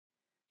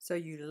So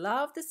you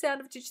love the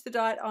sound of Ditch the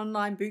Diet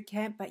online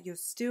bootcamp, but you're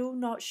still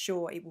not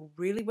sure it will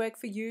really work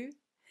for you?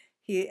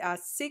 Here are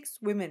 6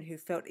 women who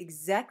felt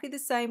exactly the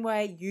same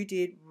way you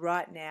did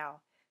right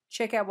now.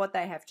 Check out what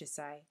they have to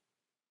say.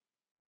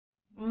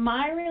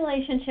 My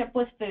relationship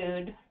with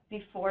food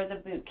before the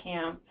boot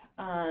camp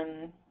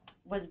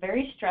was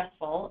very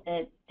stressful.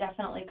 It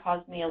definitely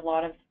caused me a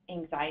lot of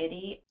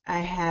anxiety. I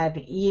had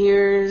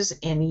years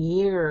and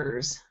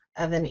years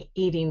of an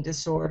eating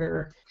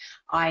disorder.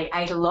 I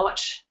ate a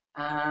lot.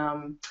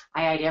 I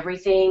ate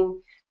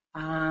everything.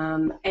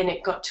 And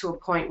it got to a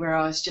point where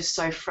I was just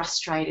so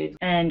frustrated.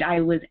 And I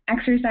was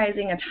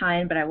exercising a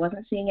ton, but I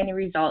wasn't seeing any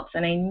results.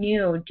 And I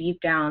knew deep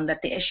down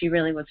that the issue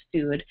really was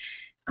food.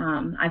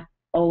 I've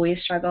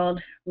always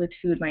struggled with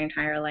food my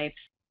entire life.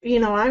 You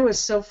know, I was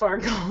so far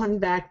gone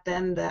back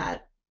then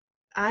that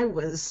I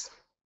was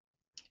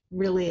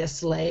really a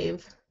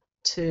slave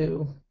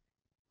to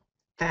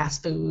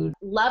fast food.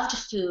 Loved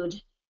food.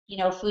 You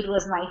know, food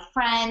was my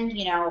friend.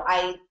 You know,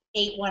 I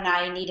ate when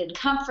I needed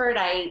comfort.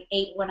 I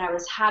ate when I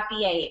was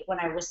happy. I ate when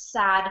I was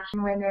sad.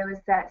 When there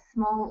was that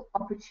small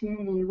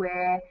opportunity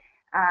where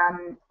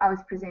I was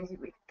presented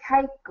with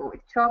cake or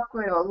with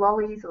chocolate or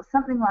lollies or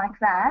something like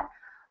that,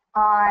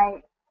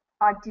 I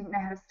didn't know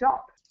how to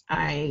stop.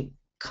 I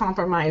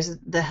compromised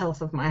the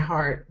health of my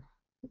heart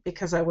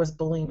because I was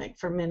bulimic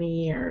for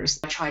many years.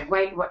 I tried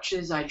Weight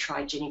Watchers, I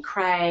tried Jenny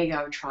Craig,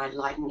 I've tried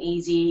Light and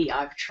Easy,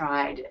 I've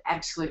tried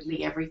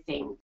absolutely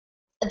everything.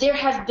 There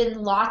have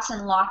been lots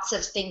and lots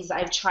of things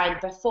I've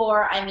tried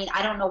before. I mean,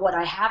 I don't know what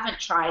I haven't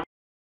tried.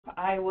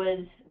 I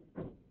was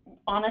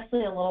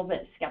honestly a little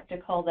bit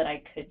skeptical that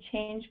I could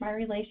change my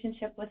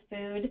relationship with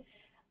food.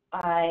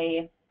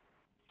 I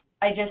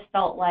just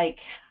felt like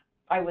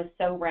I was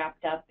so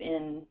wrapped up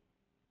in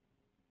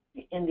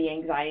the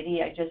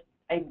anxiety.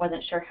 I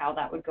wasn't sure how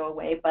that would go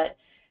away, but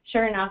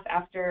sure enough,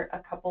 after a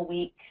couple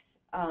weeks,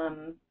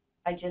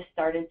 I just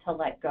started to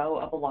let go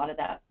of a lot of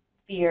that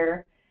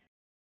fear.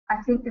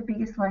 I think the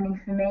biggest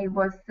learning for me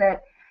was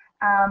that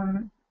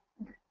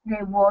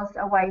there was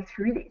a way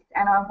through this,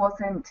 and I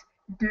wasn't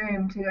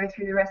doomed to go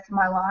through the rest of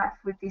my life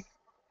with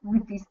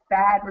this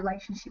bad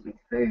relationship with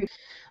food.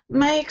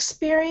 My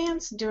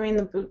experience during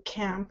the boot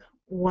camp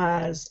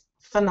was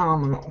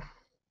phenomenal.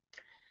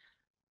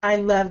 I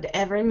loved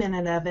every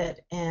minute of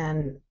it,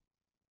 and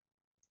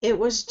it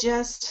was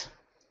just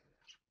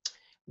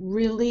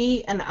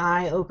really an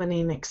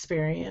eye-opening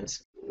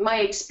experience. My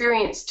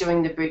experience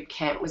doing the boot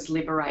camp was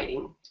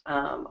liberating.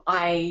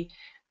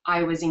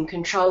 I was in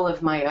control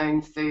of my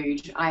own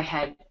food. I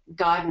had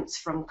guidance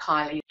from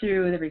Kylie.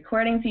 Through the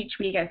recordings each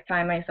week, I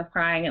find myself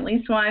crying at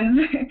least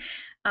once,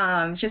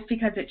 just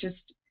because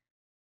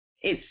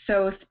it's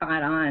so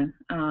spot on,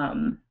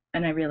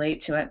 and I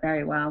relate to it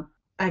very well.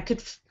 I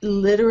could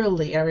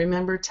literally, I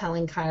remember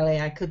telling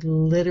Kylie, I could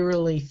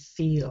literally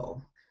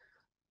feel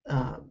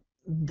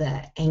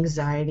the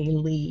anxiety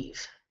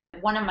leave.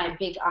 One of my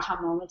big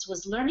aha moments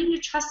was learning to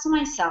trust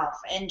myself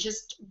and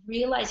just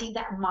realizing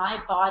that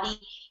my body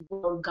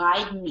will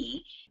guide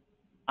me.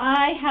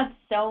 I had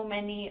so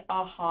many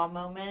aha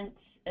moments,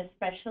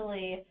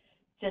 especially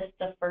just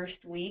the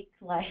first week,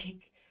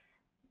 like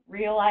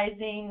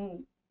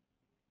realizing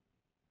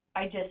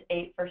I just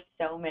ate for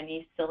so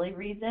many silly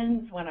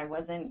reasons when I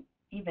wasn't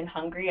even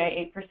hungry. I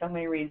ate for so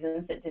many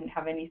reasons that didn't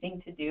have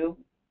anything to do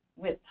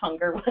with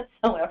hunger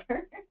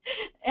whatsoever.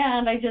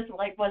 And I just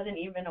wasn't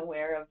even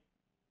aware of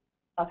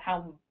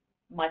how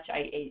much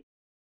I ate.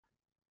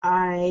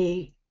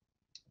 I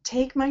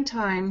take my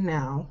time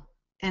now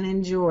and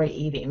enjoy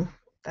eating.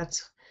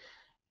 That's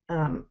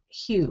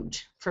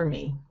huge for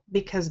me,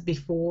 because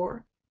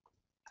before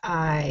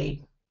I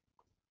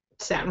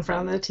sat in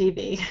front of the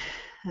TV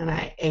and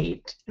I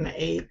ate and I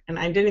ate, and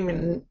I didn't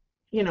even,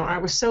 I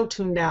was so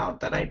tuned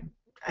out that I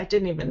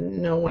didn't even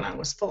know when I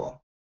was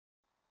full.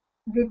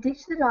 The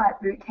Ditch the Diet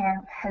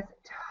Bootcamp has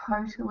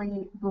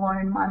totally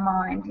blown my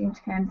mind in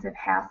terms of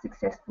how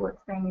successful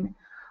it's been.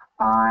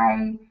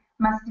 I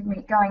must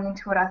admit, going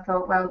into it, I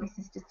thought, well, this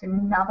is just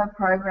another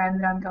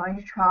program that I'm going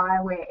to try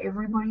where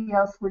everybody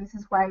else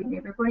loses weight and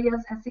everybody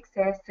else has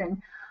success,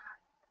 and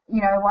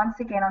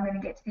once again, I'm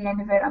going to get to the end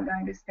of it, I'm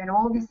going to spend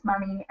all this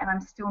money and I'm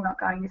still not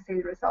going to see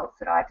the results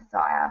that I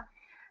desire.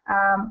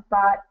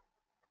 But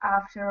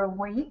after a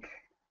week,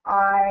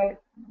 I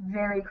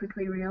very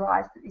quickly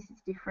realised that this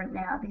is different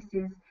now. This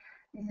is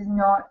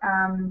not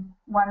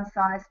one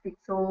size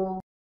fits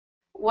all.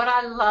 What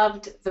I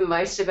loved the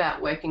most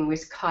about working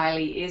with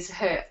Kylie is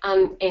her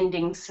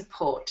unending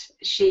support.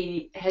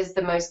 She has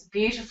the most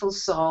beautiful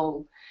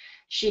soul.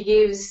 She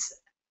gives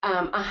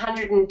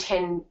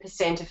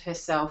 110% of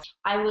herself.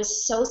 I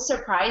was so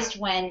surprised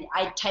when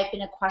I type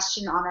in a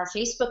question on our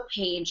Facebook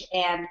page,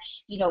 and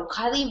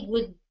Kylie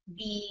would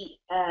be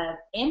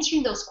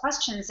answering those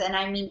questions. And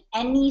I mean,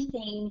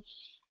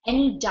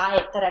 any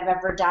diet that I've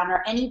ever done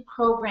or any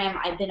program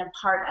I've been a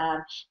part of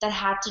that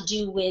had to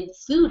do with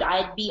food,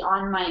 I'd be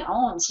on my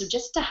own. So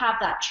just to have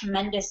that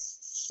tremendous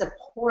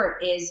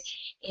support is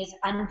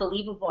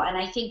unbelievable. And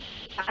I think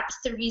that's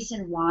the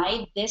reason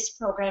why this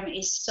program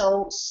is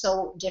so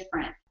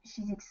different.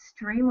 She's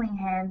extremely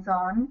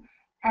hands-on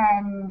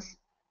and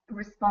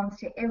responds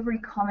to every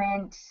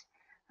comment,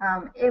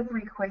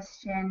 every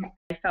question.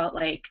 I felt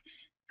like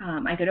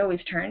I could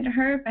always turn to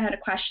her if I had a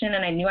question,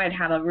 and I knew I'd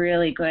have a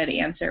really good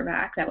answer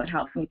back that would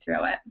help me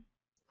through it.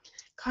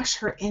 Gosh,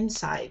 her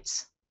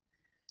insights.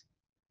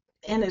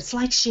 And it's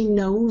like she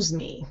knows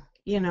me,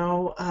 you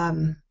know,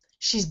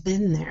 she's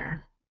been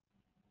there.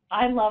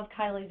 I love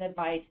Kylie's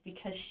advice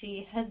because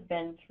she has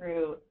been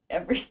through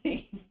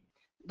everything.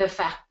 The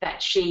fact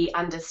that she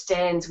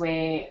understands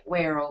where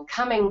we're all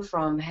coming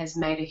from has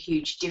made a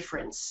huge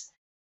difference.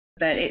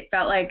 But it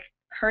felt like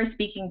her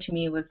speaking to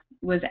me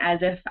was as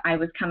if I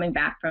was coming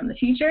back from the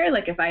future,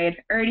 like if I had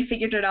already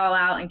figured it all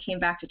out and came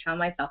back to tell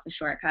myself the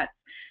shortcuts.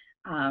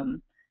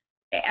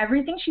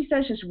 Everything she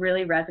says just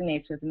really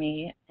resonates with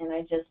me. And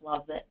I just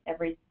love that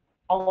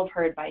all of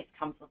her advice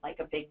comes with like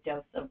a big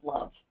dose of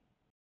love.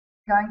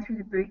 Going through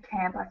the boot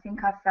camp, I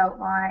think I felt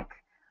like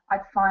I'd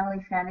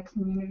finally found a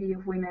community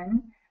of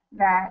women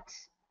that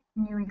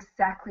knew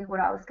exactly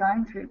what I was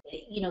going through.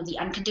 You know, the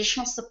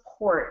unconditional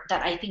support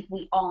that I think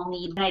we all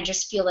need. And I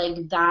just feel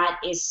like that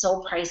is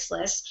so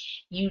priceless.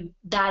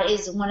 That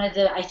is one of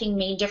the, I think,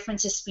 main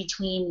differences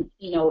between,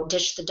 you know,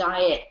 Ditch the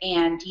Diet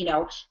and, you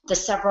know, the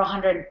several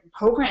hundred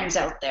programs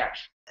out there.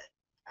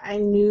 I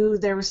knew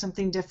there was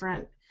something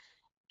different,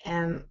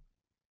 and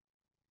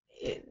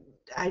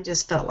I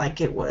just felt like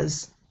it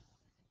was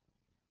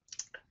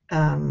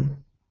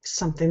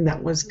something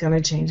that was going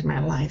to change my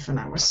life, and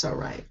I was so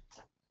right.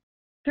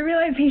 The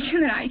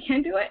realization that I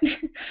can do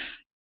it.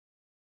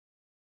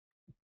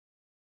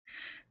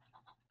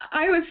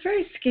 I was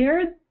very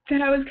scared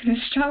that I was going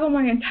to struggle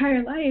my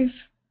entire life.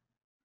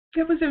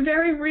 It was a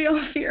very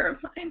real fear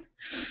of mine.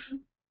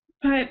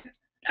 But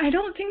I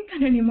don't think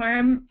that anymore.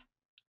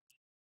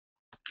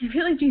 I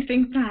really do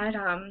think that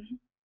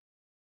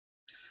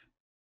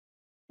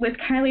with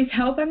Kylie's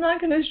help, I'm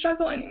not going to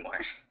struggle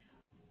anymore.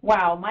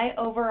 Wow, my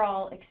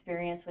overall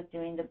experience with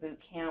doing the boot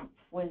camp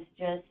was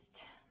just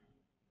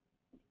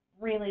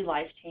really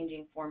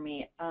life-changing for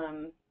me.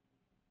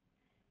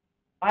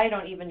 I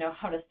don't even know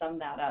how to sum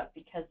that up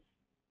because,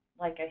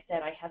 like I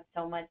said, I had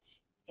so much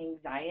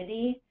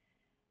anxiety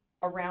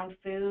around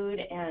food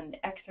and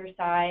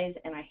exercise,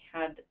 and I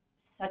had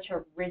such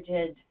a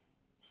rigid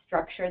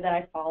structure that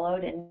I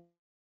followed, and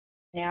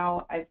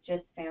now I've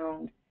just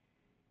found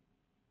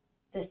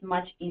this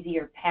much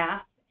easier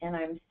path, and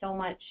I'm so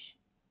much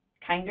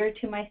kinder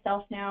to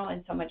myself now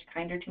and so much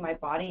kinder to my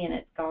body, and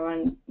it's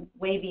gone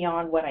way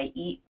beyond what I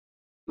eat.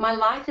 My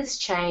life has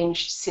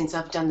changed since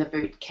I've done the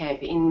boot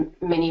camp in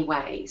many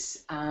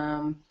ways.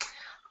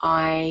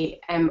 I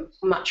am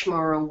much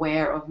more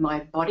aware of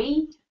my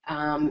body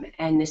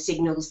and the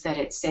signals that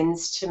it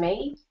sends to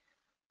me.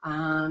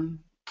 I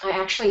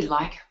actually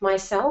like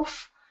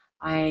myself.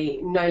 I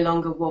no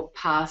longer walk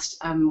past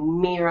a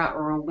mirror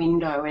or a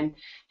window and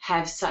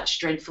have such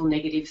dreadful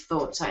negative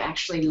thoughts. I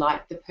actually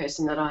like the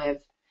person that I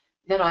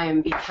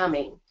am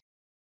becoming.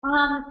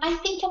 I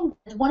think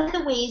one of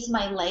the ways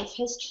my life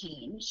has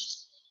changed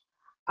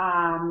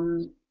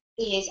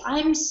is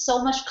I'm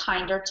so much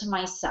kinder to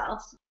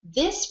myself.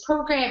 This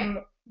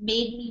program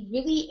made me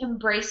really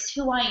embrace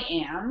who I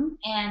am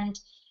and,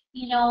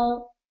 you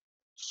know,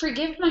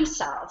 forgive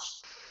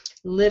myself.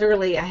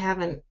 Literally, I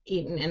haven't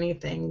eaten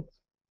anything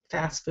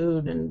fast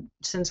food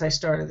since I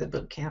started the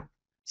boot camp.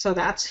 So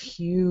that's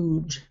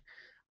huge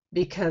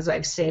because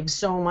I've saved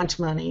so much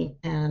money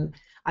and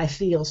I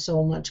feel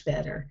so much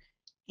better.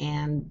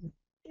 And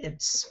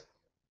it's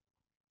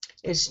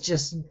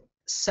just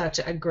such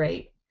a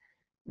great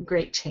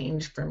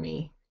change for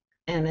me,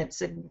 and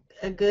it's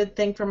a good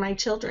thing for my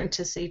children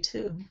to see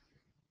too.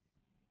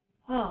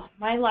 Oh,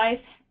 my life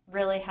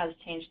really has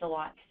changed a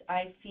lot.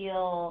 I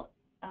feel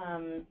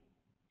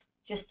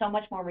just so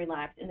much more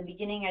relaxed. In the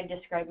beginning, I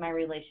described my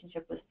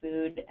relationship with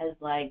food as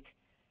like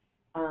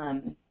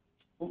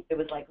it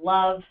was like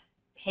love,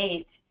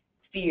 hate,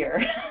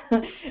 fear,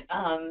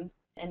 and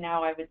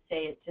now I would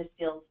say it just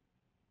feels,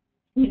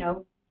 you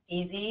know,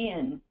 easy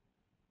and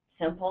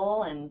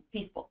simple and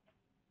peaceful.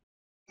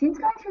 Since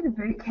going through the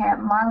boot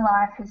camp, my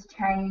life has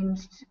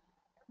changed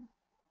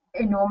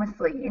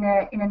enormously in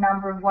a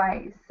number of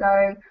ways.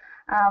 So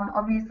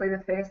obviously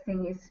the first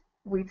thing is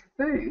with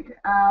food.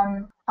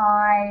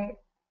 I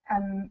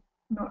am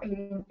not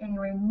eating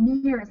anywhere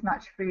near as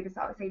much food as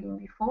I was eating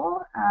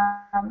before.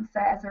 So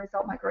as a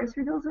result, my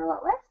grocery bills are a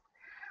lot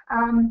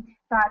less.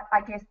 But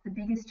I guess the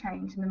biggest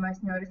change and the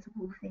most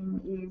noticeable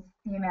thing is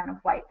the amount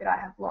of weight that I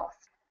have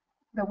lost.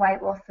 The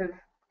weight loss of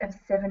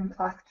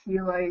 7+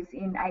 kilos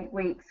in 8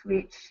 weeks,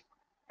 which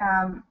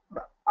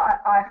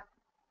I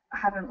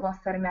haven't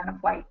lost that amount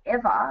of weight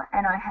ever,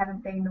 and I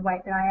haven't been the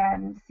weight that I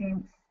am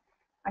since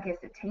I guess,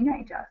 a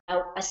teenager.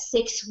 A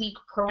 6-week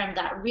program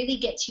that really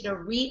gets you to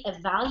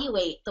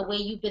reevaluate the way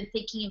you've been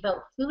thinking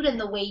about food and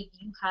the way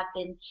you have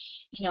been,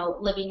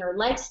 living your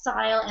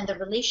lifestyle and the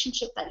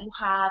relationship that you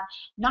have,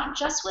 not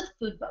just with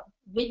food, but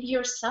with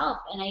yourself.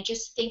 And I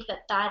just think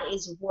that that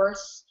is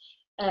worth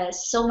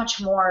so much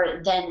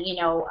more than,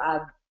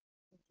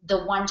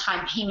 the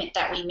one-time payment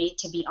that we made,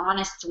 to be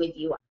honest with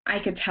you. I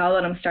could tell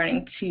that I'm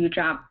starting to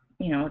drop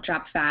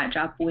fat,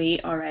 drop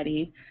weight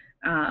already,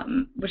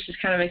 which is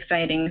kind of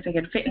exciting because I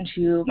could fit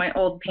into my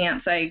old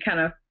pants I kind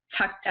of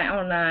tucked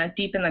down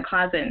deep in the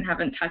closet and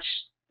haven't touched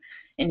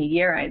in a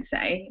year, I'd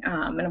say,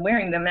 and I'm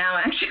wearing them now,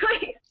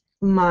 actually.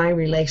 My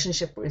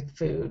relationship with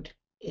food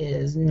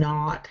is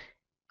not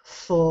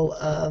full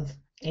of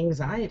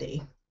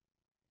anxiety,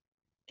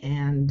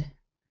 and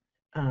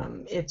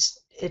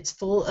it's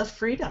full of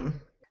freedom.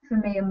 For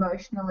me,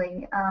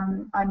 emotionally,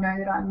 I know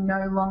that I'm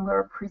no longer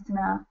a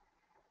prisoner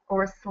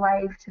or a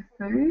slave to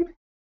food.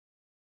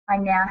 I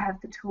now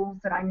have the tools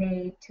that I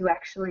need to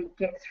actually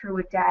get through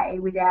a day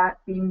without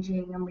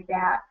binging and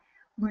without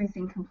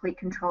losing complete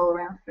control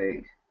around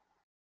food.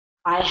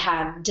 I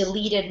have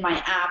deleted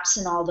my apps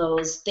and all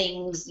those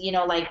things,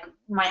 like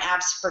my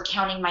apps for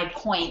counting my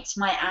points,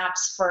 my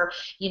apps for,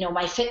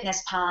 my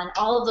fitness pal, and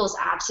all of those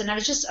apps. And I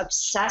was just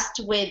obsessed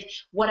with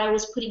what I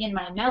was putting in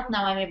my mouth.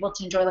 Now I'm able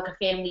to enjoy like a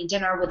family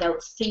dinner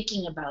without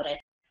thinking about it.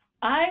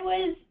 I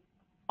was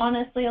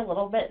honestly a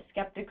little bit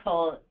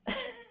skeptical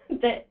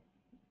that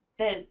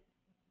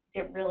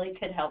it really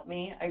could help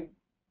me.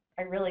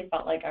 I really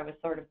felt like I was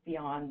sort of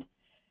beyond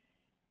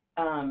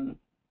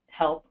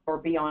help, or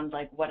beyond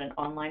like what an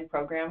online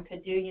program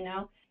could do,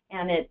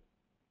 and it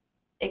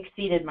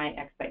exceeded my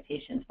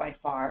expectations by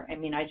far. I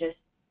mean,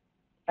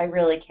 I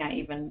really can't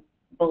even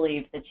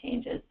believe the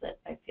changes that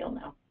I feel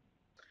now.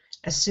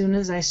 As soon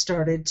as I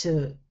started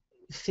to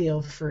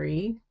feel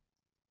free,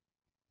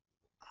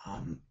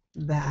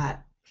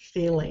 that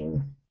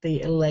feeling,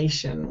 the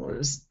elation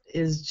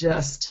is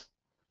just,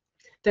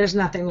 there's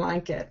nothing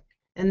like it.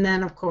 And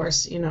then, of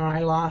course, I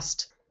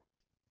lost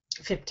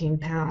 15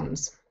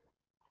 pounds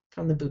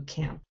from the boot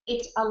camp.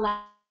 It's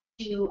allowed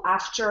you,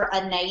 after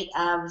a night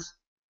of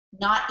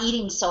not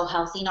eating so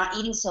healthy, not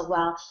eating so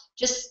well,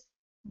 just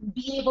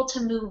be able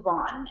to move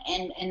on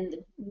and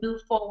move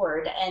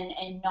forward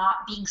and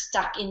not being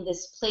stuck in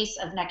this place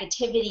of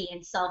negativity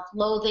and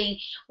self-loathing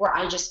where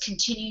I just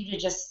continue to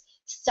just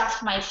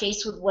stuff my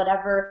face with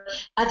whatever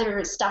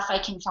other stuff I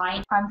can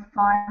find. I'm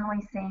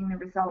finally seeing the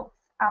results.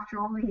 After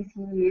all these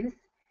years,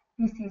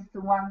 this is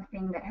the one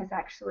thing that has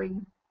actually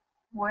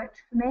worked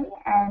for me,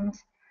 and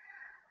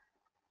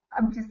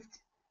I'm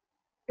just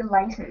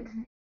elated.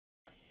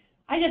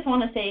 I just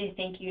want to say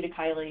thank you to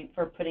Kylie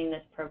for putting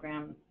this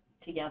program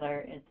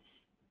together. It's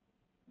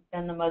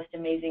been the most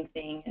amazing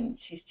thing, and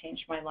she's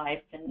changed my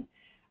life. And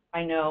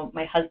I know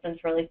my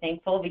husband's really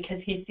thankful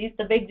because he sees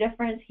the big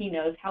difference. He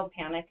knows how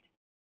panicked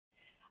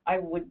I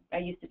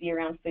used to be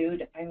around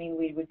food. I mean,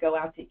 we would go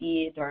out to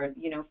eat, or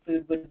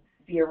food would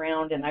be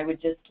around, and I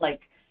would just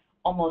like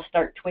almost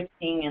start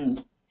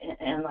twitching,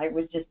 and I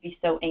would just be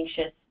so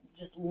anxious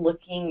just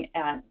looking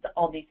at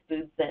all these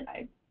foods that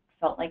I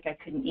felt like I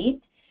couldn't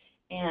eat.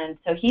 And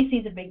so he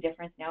sees a big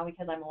difference now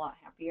because I'm a lot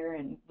happier,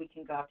 and we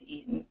can go out to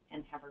eat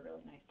and have a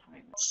really nice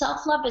time.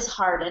 Self-love is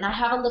hard, and I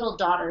have a little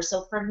daughter,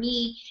 so for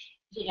me,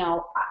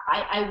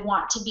 I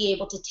want to be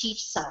able to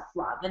teach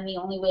self-love, and the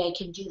only way I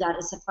can do that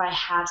is if I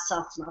have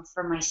self-love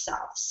for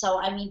myself. So,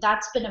 I mean,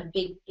 that's been a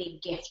big,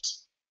 big gift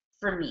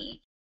for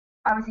me.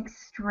 I was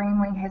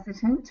extremely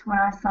hesitant when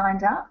I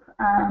signed up,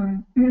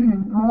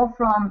 more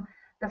from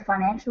the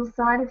financial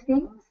side of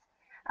things.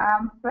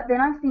 But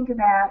then I think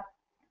about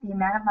the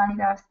amount of money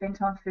that I've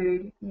spent on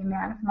food, the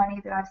amount of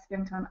money that I've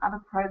spent on other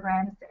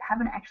programs that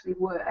haven't actually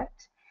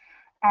worked,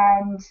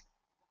 and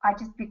I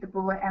just bit the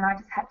bullet and I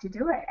just had to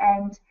do it.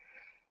 And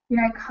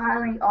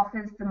Kylie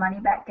offers the money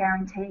back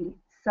guarantee.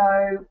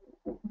 So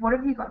what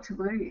have you got to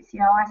lose?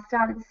 I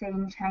started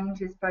seeing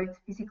changes both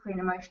physically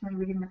and emotionally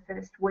within the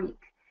first week.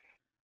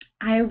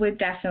 I would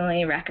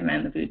definitely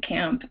recommend the boot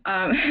camp.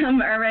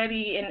 I'm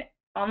already in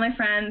all my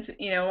friends,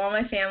 all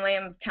my family,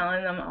 I'm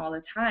telling them all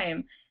the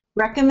time.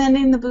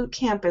 Recommending the boot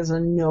camp is a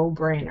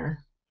no-brainer.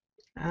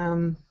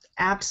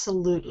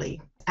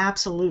 Absolutely.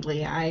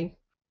 Absolutely.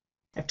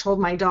 I've told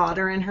my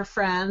daughter and her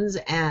friends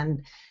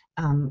and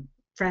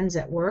friends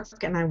at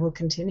work, and I will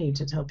continue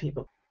to tell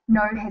people.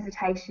 No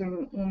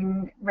hesitation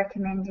in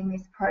recommending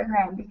this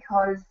program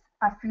because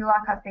I feel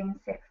like I've been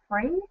set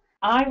free.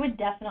 I would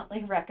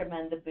definitely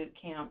recommend the boot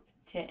camp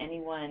to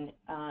anyone.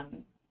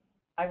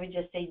 I would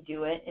just say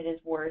do it. It is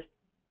worth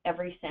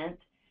every cent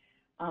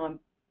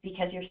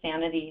because your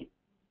sanity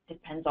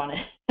depends on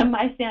it.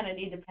 My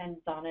sanity depends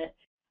on it,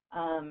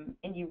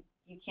 and you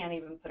can't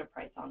even put a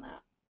price on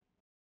that.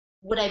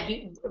 Would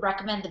I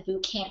recommend the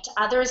boot camp to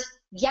others?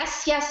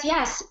 Yes, yes,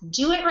 yes.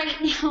 Do it right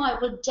now. I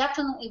would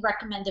definitely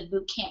recommend the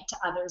boot camp to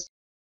others.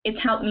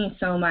 It's helped me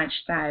so much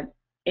that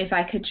if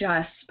I could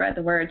just spread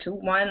the word to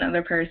one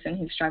other person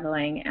who's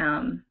struggling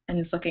and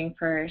is looking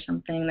for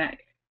something that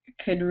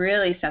could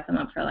really set them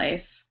up for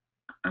life,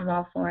 I'm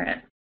all for it.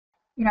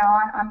 You know,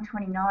 I'm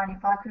 29.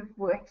 If I could have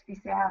worked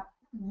this out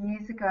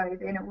years ago,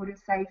 then it would have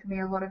saved me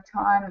a lot of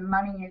time and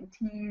money and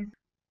tears.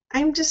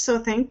 I'm just so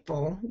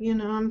thankful. You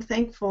know, I'm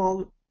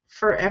thankful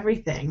for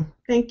everything.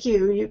 Thank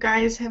you. You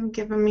guys have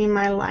given me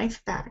my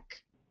life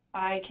back.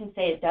 I can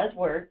say it does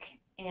work,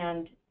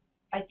 and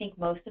I think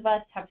most of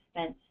us have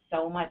spent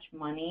so much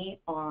money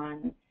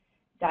on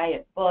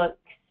diet books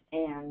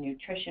and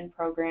nutrition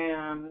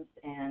programs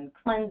and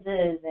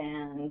cleanses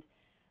and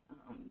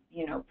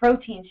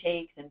protein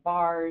shakes and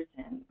bars,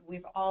 and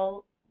we've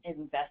all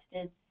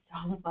invested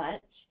so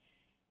much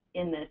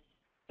in this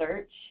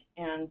search,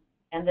 and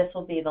this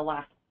will be the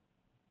last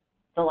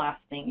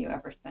thing you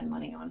ever spend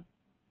money on.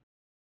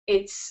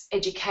 It's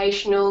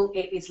educational,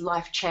 it is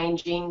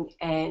life-changing,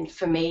 and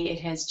for me it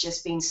has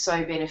just been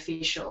so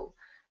beneficial.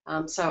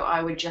 So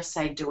I would just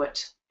say do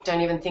it.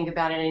 Don't even think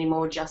about it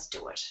anymore, just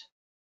do it.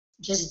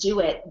 Just do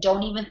it.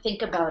 Don't even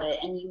think about it,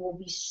 and you will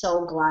be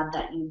so glad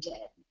that you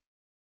did.